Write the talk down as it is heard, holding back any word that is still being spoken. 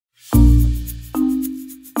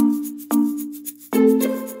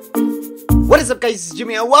up guys, it's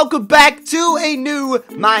Jimmy and welcome back to a new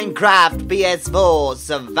Minecraft PS4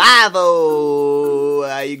 survival.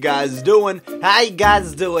 How you guys doing?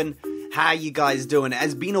 It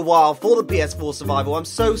has been a while for the PS4 survival. I'm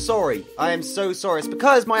so sorry. I am so sorry. It's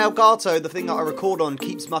because my Elgato, the thing that I record on,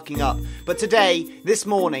 keeps mucking up. But today, this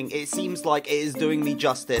morning, it seems like it is doing me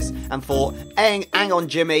justice and thought, hang on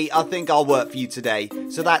Jimmy, I think I'll work for you today.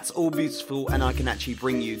 So that's all beautiful and I can actually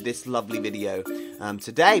bring you this lovely video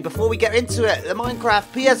today. Before we get into it, the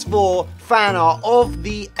Minecraft PS4 fan art of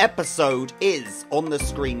the episode is on the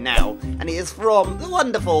screen now. And it is from the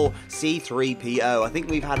wonderful C3PO. I think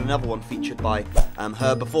we've had another one featured by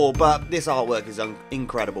her before, but this artwork is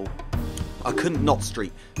incredible. I could not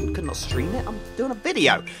stream it. I'm doing a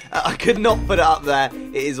video. I could not put it up there.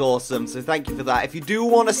 It is awesome. So thank you for that. If you do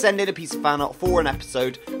want to send in a piece of fan art for an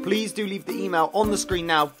episode, please do leave the email on the screen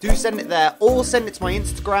now. Do send it there, or send it to my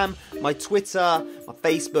Instagram, my Twitter, my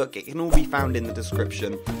Facebook. It can all be found in the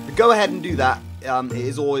description. But go ahead and do that. It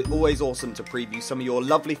is always awesome to preview some of your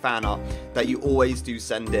lovely fan art that you always do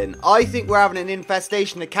send in. I think we're having an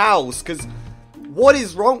infestation of cows, because what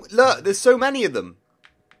is wrong? Look, there's so many of them.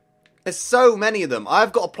 There's so many of them.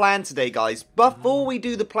 I've got a plan today, guys. Before we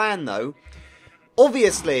do the plan, though,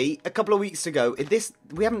 obviously, a couple of weeks ago,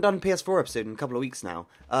 we haven't done a PS4 episode in a couple of weeks now.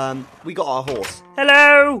 We got our horse.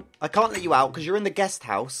 Hello! I can't let you out because you're in the guest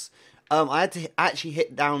house. I had to actually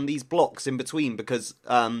hit down these blocks in between because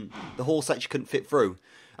the horse actually couldn't fit through.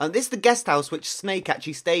 This is the guest house which Snake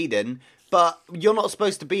actually stayed in, but you're not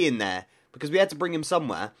supposed to be in there because we had to bring him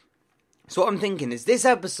somewhere. So what I'm thinking is this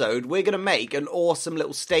episode, we're going to make an awesome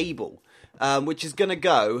little stable, which is going to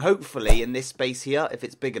go, hopefully, in this space here, if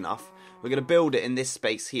it's big enough. We're going to build it in this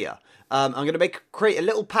space here. I'm going to create a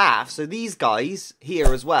little path, so these guys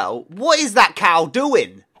here as well. What is that cow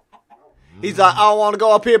doing? He's like, I want to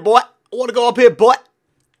go up here, boy. I want to go up here, boy.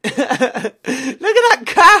 Look at that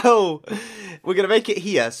cow. We're going to make it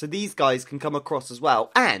here so these guys can come across as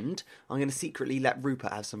well. And I'm going to secretly let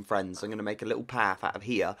Rupert have some friends. I'm going to make a little path out of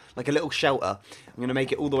here, like a little shelter. I'm going to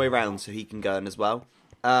make it all the way around so he can go in as well.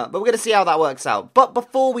 But we're going to see how that works out. But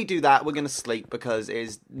before we do that, we're going to sleep because it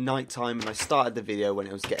is night time and I started the video when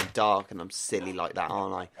it was getting dark and I'm silly like that,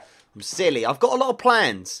 aren't I? I'm silly. I've got a lot of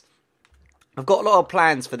plans. I've got a lot of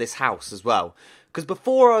plans for this house as well. Because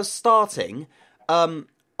before I was starting, I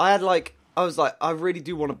was like, I really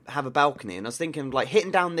do want to have a balcony. And I was thinking of like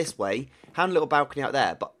hitting down this way, having a little balcony out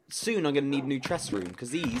there. But soon I'm going to need a new chest room.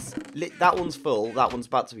 Because that one's full, that one's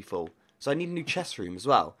about to be full. So I need a new chest room as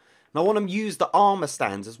well. And I want to use the armor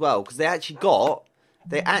stands as well. Because they actually,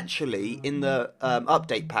 in the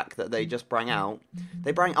update pack that they just bring out,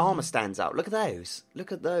 they bring armor stands out. Look at those.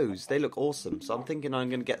 Look at those. They look awesome. So I'm thinking I'm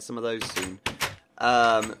going to get some of those soon.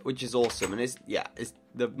 Which is awesome. And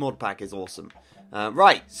the mod pack is awesome.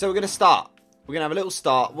 Right, so we're going to start. We're going to have a little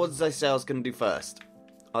start. What did I say I was going to do first?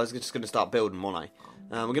 I was just going to start building, wasn't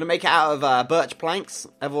I? We're going to make it out of birch planks.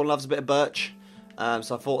 Everyone loves a bit of birch.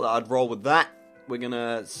 So I thought that I'd roll with that. We're going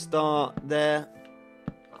to start there.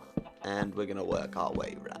 And we're going to work our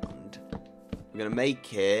way around. We're going to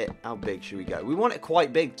make it... How big should we go? We want it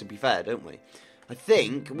quite big, to be fair, don't we? I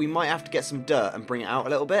think we might have to get some dirt and bring it out a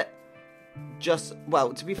little bit.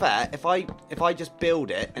 Well, to be fair, if I just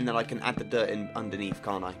build it and then I can add the dirt in underneath,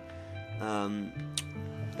 can't I?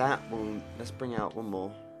 Let's bring out one more.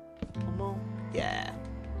 Yeah.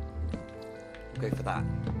 We'll go for that.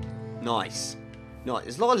 Nice.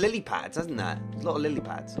 There's a lot of lily pads, hasn't there? There's a lot of lily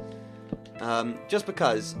pads. Just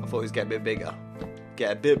because I thought it was getting a bit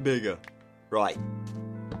bigger. Right.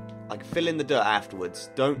 I can fill in the dirt afterwards.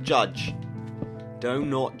 Don't judge. Do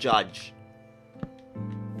not judge.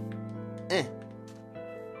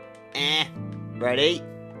 Ready?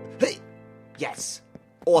 Hey! Yes!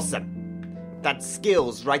 Awesome! That's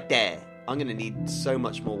skills right there. I'm gonna need so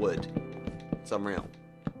much more wood. It's unreal.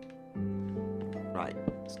 Right,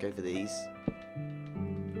 let's go for these.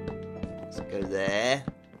 Let's go there.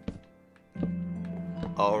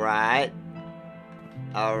 Alright.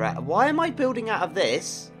 Alright. Why am I building out of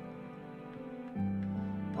this?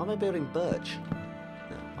 Why am I building birch?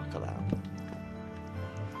 No, I'll cut that out.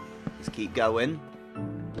 Let's keep going.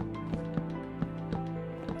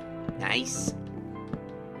 Nice.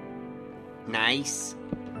 Nice.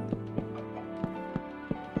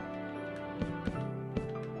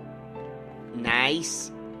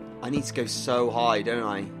 Nice. I need to go so high, don't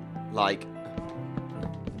I? Like,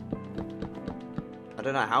 I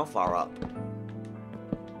don't know how far up.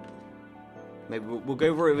 Maybe we'll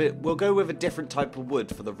go with it. We'll go with a different type of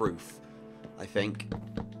wood for the roof. I think.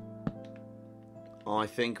 I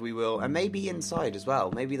think we will, and maybe inside as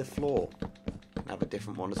well. Maybe the floor can have a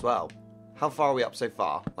different one as well. How far are we up so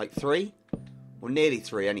far? Like 3? Well, nearly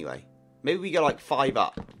 3 anyway. Maybe we go like 5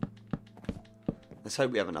 up. Let's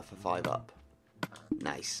hope we have enough for 5 up.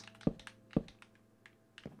 Nice.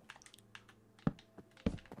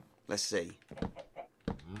 Let's see.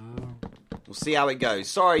 We'll see how it goes.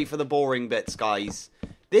 Sorry for the boring bits, guys.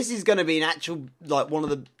 This is going to be an actual, like, one of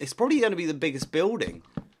the... It's probably going to be the biggest building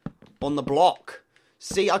on the block.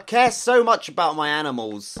 See, I care so much about my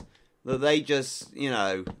animals that they just, you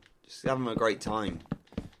know, just have them a great time.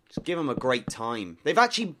 Just give them a great time. They've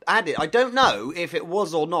actually added... I don't know if it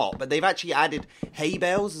was or not, but they've actually added hay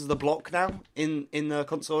bales as the block now in the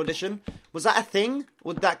console edition. Was that a thing?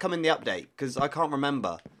 Or did that come in the update? Because I can't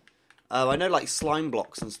remember. I know, like, slime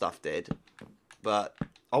blocks and stuff did. But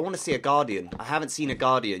I want to see a guardian. I haven't seen a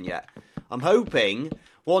guardian yet. I'm hoping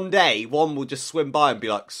one day one will just swim by and be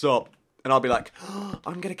like, "Sup?" And I'll be like, "Oh,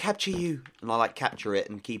 I'm going to capture you." And I'll, like, capture it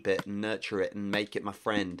and keep it and nurture it and make it my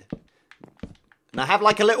friend. And I have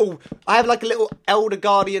like a little Elder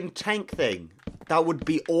Guardian tank thing. That would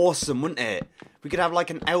be awesome, wouldn't it? We could have like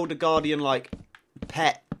an Elder Guardian like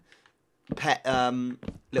pet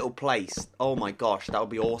little place. Oh my gosh, that would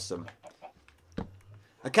be awesome.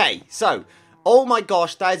 Okay, so, oh my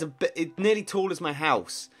gosh, that is it's nearly tall as my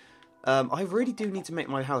house. I really do need to make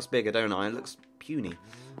my house bigger, don't I? It looks puny.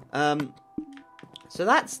 So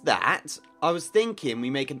that's that. I was thinking we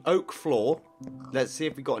make an oak floor. Let's see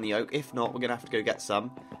if we got any oak. If not, we're going to have to go get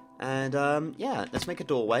some. And, yeah, let's make a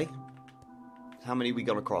doorway. How many we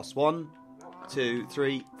got across? 1, 2,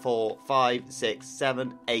 3, 4, 5, 6,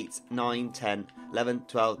 7, 8, 9, 10, 11,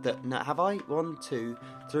 12... No, have I? 1, 2,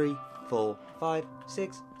 3, 4, 5,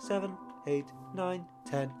 6, 7, 8, 9,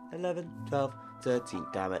 10, 11, 12, 13.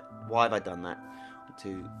 Damn it. Why have I done that?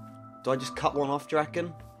 2... Do I just cut one off, do you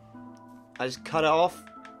reckon? I just cut it off?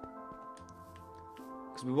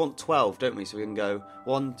 Because we want 12, don't we? So we can go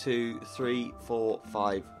 1, 2, 3, 4,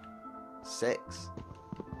 5, 6.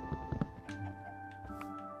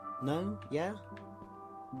 No? Yeah?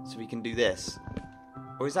 So we can do this.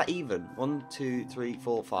 Or is that even? 1, 2, 3,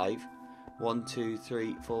 4, 5. 1, 2,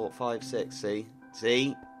 3, 4, 5, 6. See?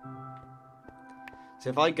 See? So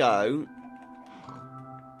if I go...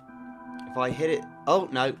 If I hit it... Oh,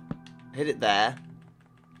 no. Hit it there.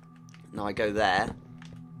 Now I go there.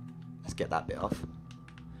 Let's get that bit off.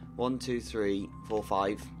 1, 2, 3, 4,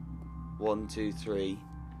 5. 1, 2, 3,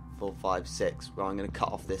 4, 5, 6. Well, I'm going to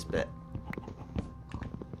cut off this bit.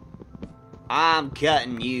 I'm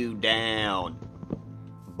cutting you down,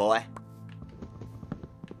 boy.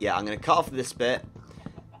 Yeah, I'm going to cut off this bit.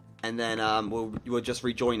 And then we'll just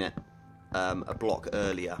rejoin it a block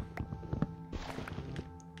earlier.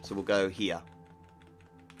 So we'll go here.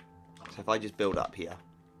 So if I just build up here.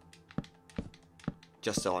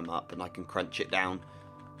 Just so I'm up and I can crunch it down.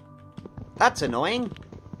 That's annoying.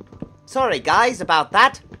 Sorry, guys, about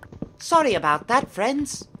that. Sorry about that,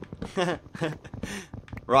 friends.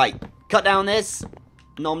 Right, cut down this.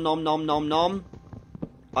 Nom nom nom nom nom.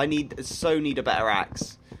 I need a better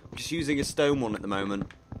axe. I'm just using a stone one at the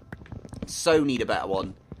moment. So need a better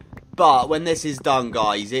one. But when this is done,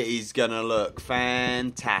 guys, it is gonna look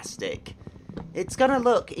fantastic. It's gonna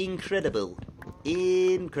look incredible.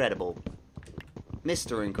 Incredible.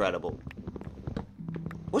 Mr. Incredible.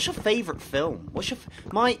 What's your favourite film? What's your...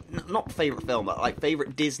 not favourite film, but like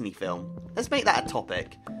favourite Disney film. Let's make that a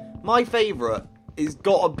topic. My favourite is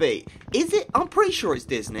gotta be... Is it? I'm pretty sure it's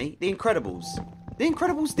Disney. The Incredibles. The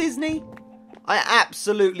Incredibles Disney? I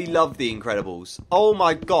absolutely love The Incredibles. Oh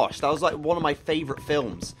my gosh, that was like one of my favourite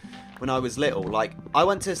films when I was little. Like, I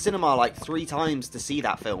went to cinema like 3 times to see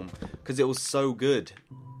that film because it was so good.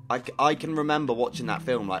 I can remember watching that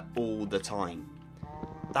film like all the time.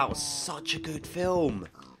 That was such a good film.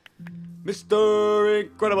 Mr.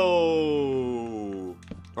 Incredible.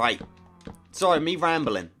 Right. Sorry, me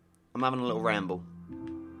rambling. I'm having a little ramble.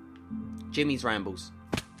 Jimmy's rambles.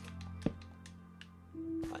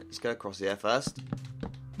 Right, let's go across here first.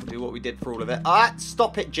 Do what we did for all of it. Ah,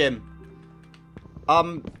 stop it, Jim.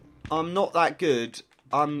 I'm not that good.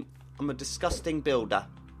 I'm a disgusting builder.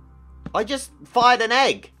 I just fired an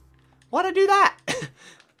egg. Why'd I do that?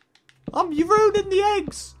 You're ruining the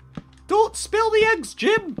eggs. Don't spill the eggs,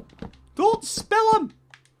 Jim. Don't spill them.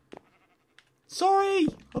 Sorry.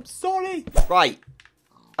 I'm sorry. Right.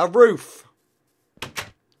 A roof.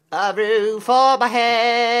 A roof for my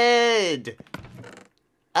head.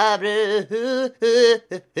 A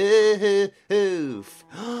roof.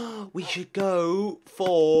 We should go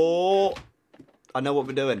for... I know what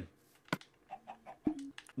we're doing.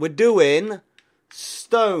 We're doing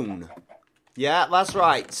stone. Yeah, that's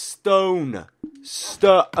right. Stone.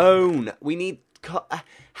 Stone. We need...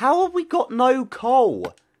 How have we got no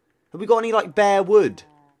coal? Have we got any, like, bare wood?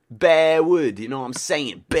 Bare wood, you know what I'm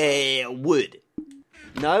saying? Bare wood.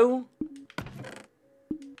 No?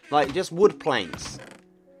 Like, just wood planks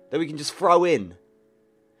that we can just throw in.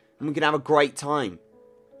 And we can have a great time.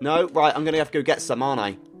 No? Right, I'm going to have to go get some, aren't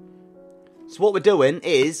I? So what we're doing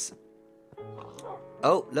is...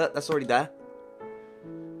 Oh, look, that's already there.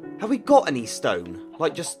 Have we got any stone?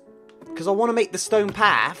 Like, just... Because I want to make the stone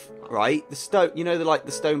path, right? The stone... You know,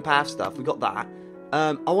 the stone path stuff. We got that.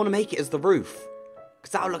 I want to make it as the roof.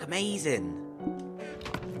 Because that would look amazing.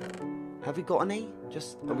 Have we got any?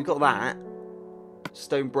 Have we got that?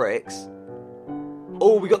 Stone bricks.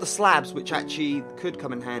 Oh, we got the slabs, which actually could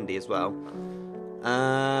come in handy as well.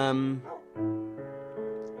 I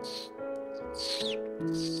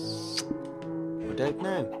don't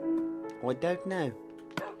know. I don't know.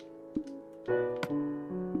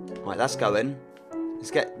 Right, that's going.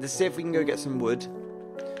 Let's see if we can go get some wood.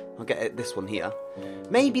 I'll get this one here.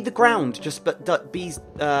 Maybe the ground just be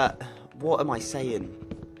what am I saying?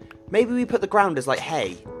 Maybe we put the ground as like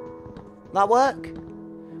hay. That work?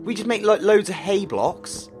 We just make loads of hay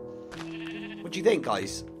blocks. What do you think,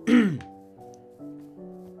 guys? I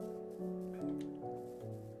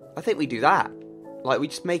think we do that. Like, we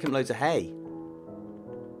just make them loads of hay.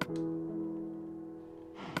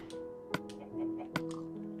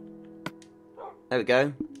 There we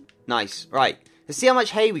go. Nice. Right. Let's see how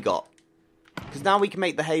much hay we got. Because now we can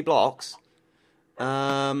make the hay blocks.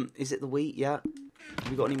 Is it the wheat? Yeah. Have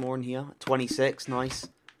we got any more in here? 26. Nice.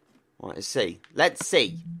 Right, let's see. Let's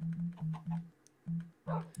see.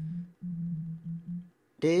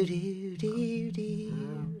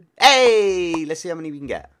 Hey! Let's see how many we can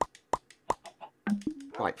get.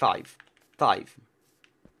 Right, 5. 5.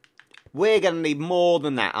 We're going to need more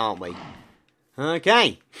than that, aren't we?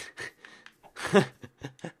 Okay.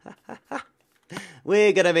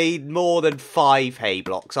 We're going to need more than 5 hay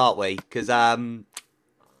blocks, aren't we? Because,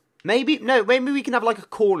 maybe we can have, like, a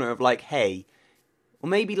corner of, like, hay. Or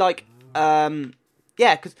maybe, like, yeah,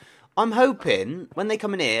 because I'm hoping when they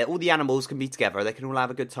come in here, all the animals can be together. They can all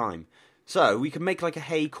have a good time. So, we can make, like, a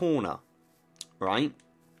hay corner. Right?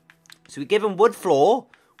 So, we give them wood floor.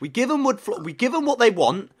 We give them wood floor. We give them what they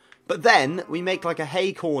want. But then, we make, like, a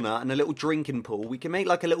hay corner and a little drinking pool. We can make,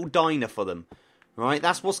 like, a little diner for them. Right?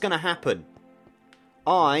 That's what's going to happen.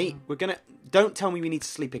 We're going to... Don't tell me we need to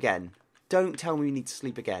sleep again. Don't tell me we need to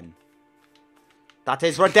sleep again. That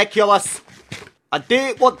is ridiculous. I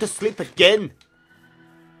don't want to sleep again.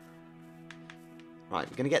 Right,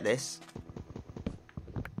 we're going to get this.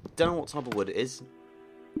 Don't know what type of wood it is.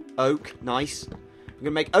 Oak, nice. We're going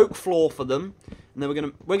to make oak floor for them. And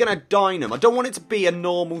then we're gonna dine them. I don't want it to be a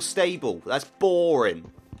normal stable. That's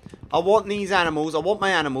boring. I want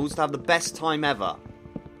my animals to have the best time ever.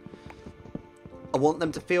 I want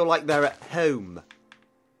them to feel like they're at home.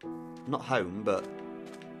 Not home, but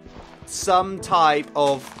some type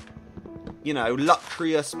of, you know,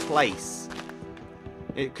 luxurious place.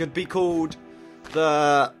 It could be called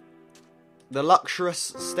the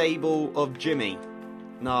luxurious stable of Jimmy.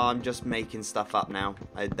 No, I'm just making stuff up now.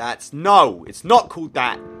 It's not called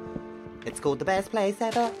that. It's called the best place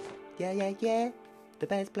ever. Yeah, yeah, yeah. The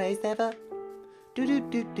best place ever. Do do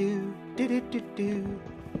do do do do do do.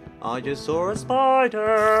 I just saw a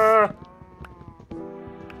spider.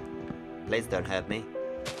 Please don't hurt me.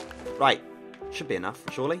 Right, should be enough,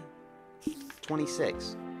 surely.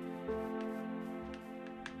 26.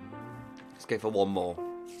 Let's go for one more.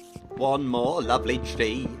 One more lovely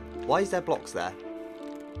tree. Why is there blocks there?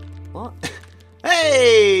 What?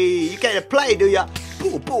 Hey! You get to play, do ya?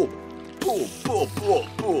 Boom, boom, boom, boom, boom,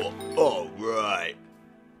 boom. All right.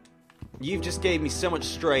 You've just gave me so much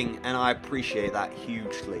string, and I appreciate that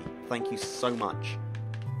hugely. Thank you so much.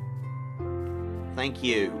 Thank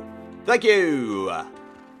you. Thank you!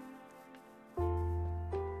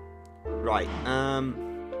 Right,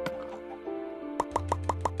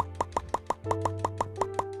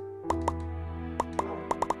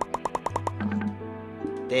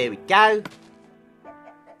 there we go.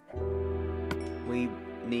 We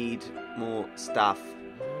need more stuff.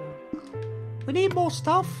 We need more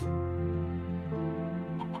stuff.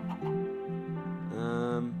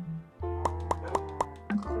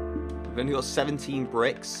 We've only got 17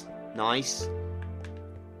 bricks. Nice.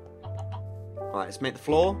 Right, let's make the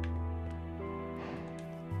floor.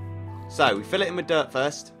 So, we fill it in with dirt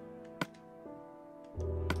first.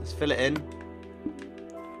 Let's fill it in.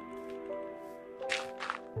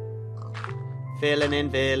 Filling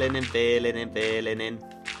in, filling in, filling in, filling in.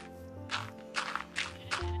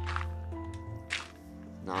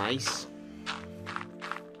 Nice.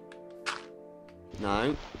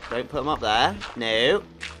 No, don't put them up there. No.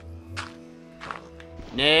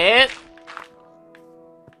 No.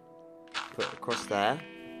 Put it across there.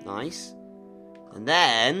 Nice. And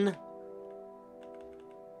then...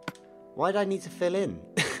 why do I need to fill in?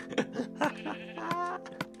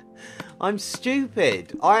 I'm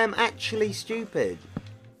stupid. I am actually stupid.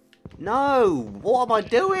 No. What am I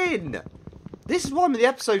doing? This is why the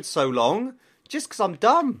episode's so long. Just because I'm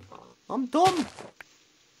dumb. I'm dumb.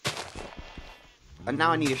 And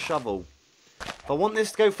now I need a shovel. If I want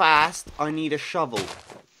this to go fast, I need a shovel.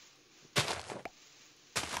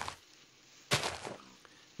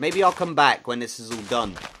 Maybe I'll come back when this is all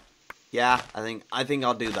done. Yeah, I think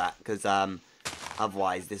I'll do that. Because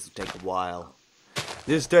otherwise this will take a while.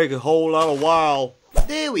 This will take a whole lot of while.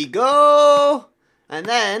 There we go. And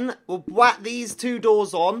then we'll whack these 2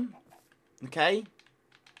 doors on. Okay.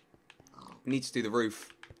 We need to do the roof.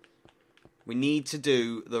 We need to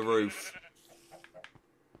do the roof.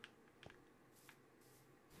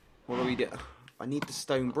 What do we do? I need the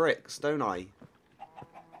stone bricks, don't I?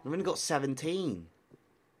 I've only got 17.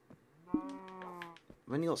 I've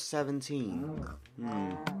only got 17.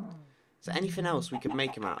 Is there anything else we could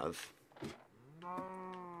make them out of?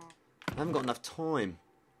 I haven't got enough time.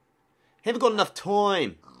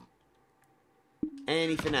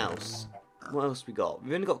 Anything else? What else we got?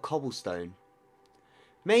 We've only got cobblestone.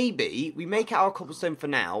 Maybe we make it our cobblestone for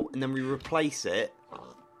now, and then we replace it.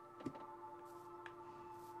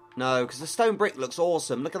 No, because the stone brick looks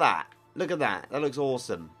awesome. Look at that. Look at that. That looks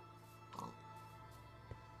awesome.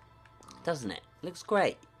 Doesn't it? Looks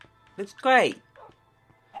great. Looks great.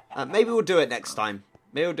 Maybe we'll do it next time.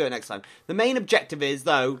 The main objective is,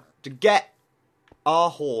 though, to get our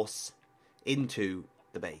horse into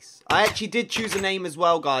the base. I actually did choose a name as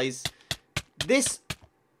well, guys. This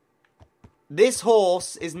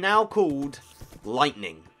horse is now called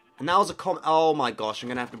Lightning. And that was a comment. Oh my gosh, I'm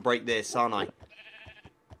going to have to break this, aren't I?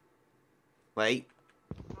 Wait.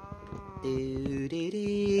 Do do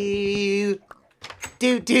do.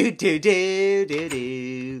 Do do do do do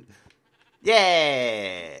do.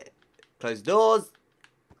 Yeah. Close doors.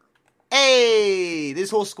 Hey! This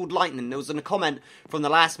horse is called Lightning. There was in a comment from the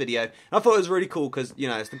last video. And I thought it was really cool because, you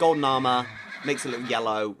know, it's the golden armor. Makes it look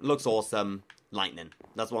yellow. Looks awesome. Lightning.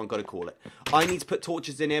 That's what I'm going to call it. I need to put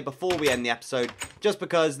torches in here before we end the episode. Just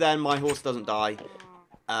because then my horse doesn't die.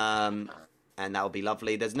 And that would be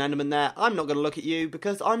lovely. There's an enderman there. I'm not going to look at you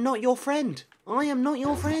because I'm not your friend. I am not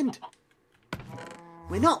your friend.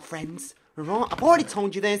 We're not friends. Alright? I've already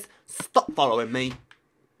told you this. Stop following me.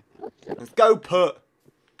 Let's go, Put.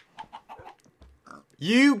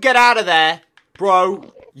 You get out of there,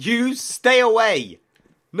 bro. You stay away.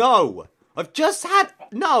 No. I've just had...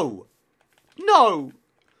 No. No.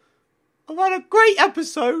 I've had a great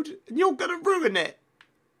episode and you're going to ruin it.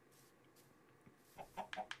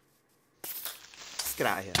 Get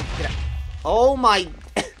out of here. Get out. Oh my...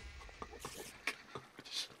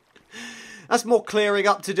 That's more clearing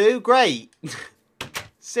up to do. Great.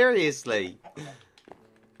 Seriously.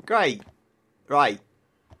 Great. Right.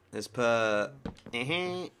 Let's put...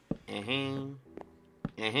 Hey.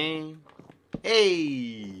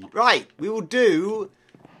 Right. We will do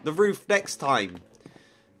the roof next time.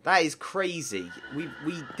 That is crazy. We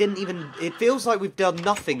didn't even... It feels like we've done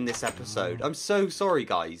nothing this episode. I'm so sorry,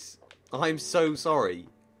 guys. I'm so sorry.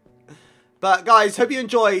 But guys, hope you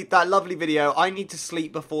enjoyed that lovely video. I need to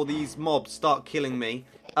sleep before these mobs start killing me.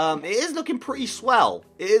 It is looking pretty swell.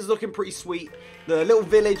 It is looking pretty sweet. The little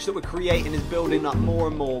village that we're creating is building up more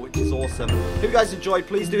and more, which is awesome. If you guys enjoyed,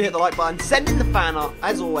 please do hit the like button. Send in the fan art,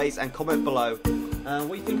 as always, and comment below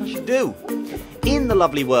what you think I should do in the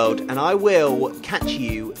lovely world. And I will catch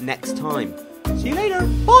you next time. See you later.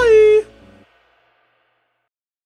 Bye.